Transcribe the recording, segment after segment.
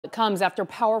It comes after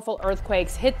powerful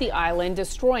earthquakes hit the island,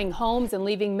 destroying homes and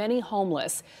leaving many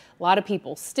homeless. A lot of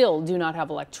people still do not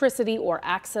have electricity or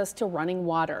access to running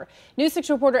water. News 6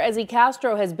 reporter Ezzy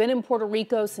Castro has been in Puerto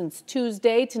Rico since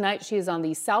Tuesday. Tonight she is on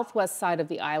the southwest side of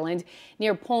the island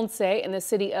near Ponce in the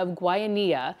city of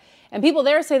Guayanilla. And people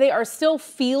there say they are still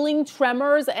feeling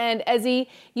tremors. And Ezzy,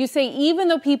 you say even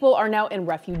though people are now in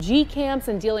refugee camps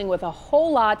and dealing with a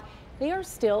whole lot, they are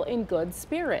still in good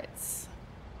spirits.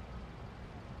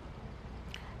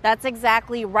 That's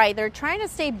exactly right. They're trying to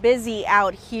stay busy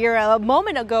out here. A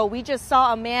moment ago, we just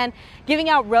saw a man giving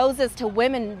out roses to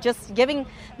women, just giving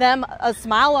them a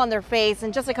smile on their face.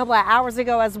 And just a couple of hours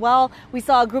ago as well, we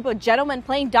saw a group of gentlemen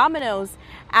playing dominoes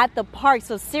at the park.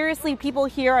 So seriously, people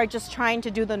here are just trying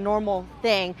to do the normal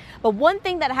thing. But one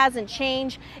thing that hasn't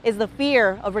changed is the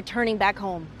fear of returning back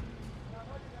home.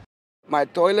 My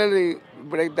toilet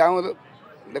break down,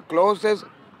 the closets,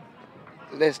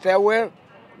 the stairwell.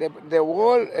 The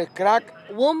wall is cracked.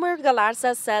 Wilmer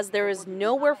Galarza says there is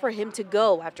nowhere for him to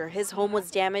go after his home was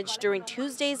damaged during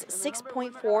Tuesday's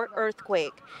 6.4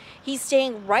 earthquake. He's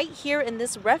staying right here in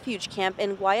this refuge camp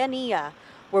in Guayanilla,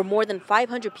 where more than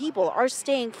 500 people are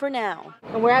staying for now.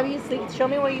 And where have you slept? Show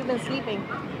me where you've been sleeping.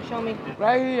 Show me.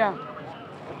 Right here.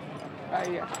 Right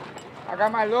here. I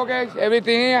got my luggage,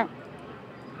 everything here.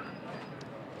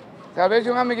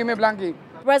 Salvation Army, give me a blanket.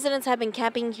 Residents have been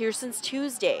camping here since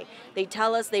Tuesday. They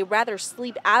tell us they'd rather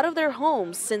sleep out of their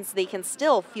homes since they can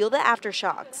still feel the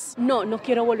aftershocks. No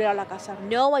quiero volver a la casa.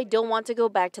 No, I don't want to go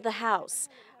back to the house.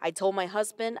 I told my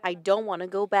husband I don't want to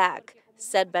go back,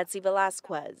 said Betsy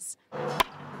Velasquez.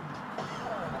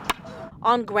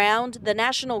 On ground, the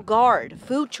National Guard,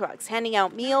 food trucks handing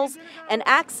out meals, and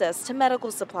access to medical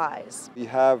supplies. We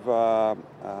have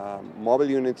mobile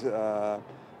units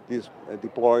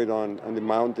deployed on the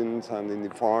mountains and in the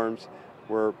farms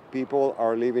where people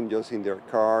are living just in their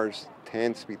cars,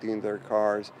 tents between their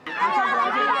cars.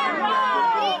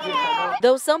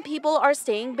 Though some people are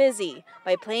staying busy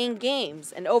by playing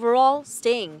games and overall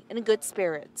staying in good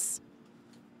spirits.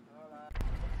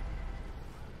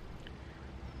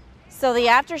 So the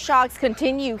aftershocks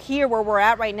continue here where we're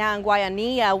at right now in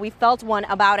Guayanilla. We felt one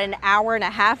about an hour and a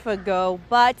half ago,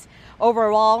 but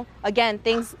overall, again,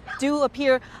 things do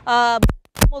appear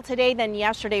more today than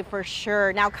yesterday for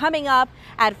sure. Now coming up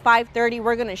at 5:30,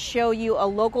 we're going to show you a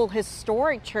local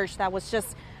historic church that was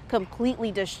just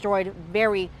completely destroyed.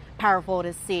 Very powerful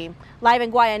to see. Live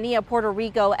in Guayanilla, Puerto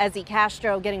Rico, Ezzy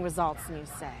Castro, getting results, News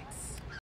 6.